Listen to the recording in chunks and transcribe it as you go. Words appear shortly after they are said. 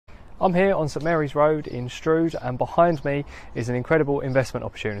I'm here on St Mary's Road in Strood, and behind me is an incredible investment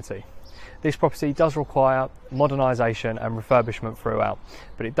opportunity. This property does require modernisation and refurbishment throughout,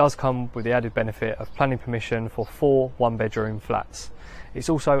 but it does come with the added benefit of planning permission for 4 one-bedroom flats. It's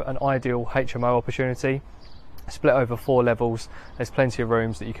also an ideal HMO opportunity, split over 4 levels. There's plenty of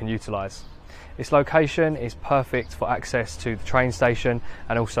rooms that you can utilise. Its location is perfect for access to the train station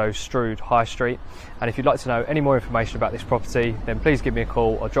and also Strood High Street. And if you'd like to know any more information about this property, then please give me a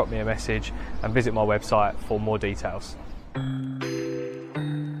call or drop me a message and visit my website for more details.